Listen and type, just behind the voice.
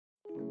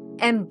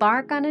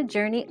Embark on a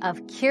journey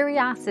of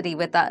curiosity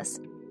with us.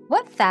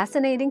 What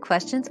fascinating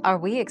questions are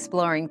we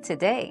exploring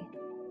today?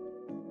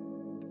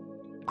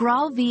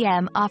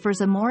 GraalVM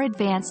offers a more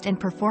advanced and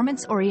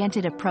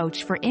performance-oriented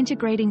approach for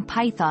integrating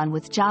Python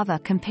with Java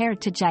compared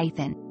to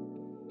Jython.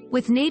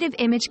 With native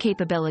image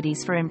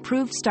capabilities for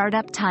improved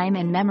startup time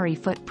and memory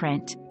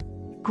footprint,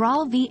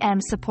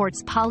 GraalVM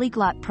supports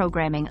polyglot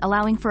programming,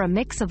 allowing for a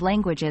mix of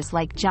languages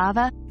like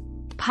Java,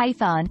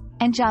 Python,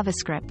 and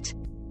JavaScript.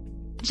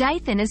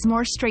 Jython is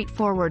more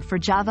straightforward for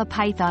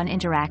Java-Python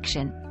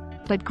interaction,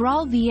 but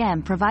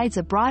GraalVM provides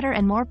a broader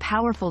and more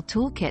powerful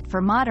toolkit for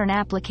modern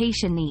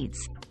application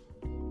needs.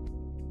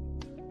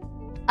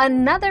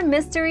 Another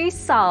mystery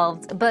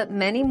solved, but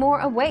many more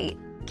await.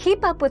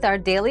 Keep up with our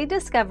daily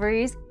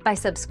discoveries by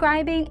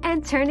subscribing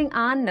and turning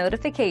on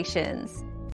notifications.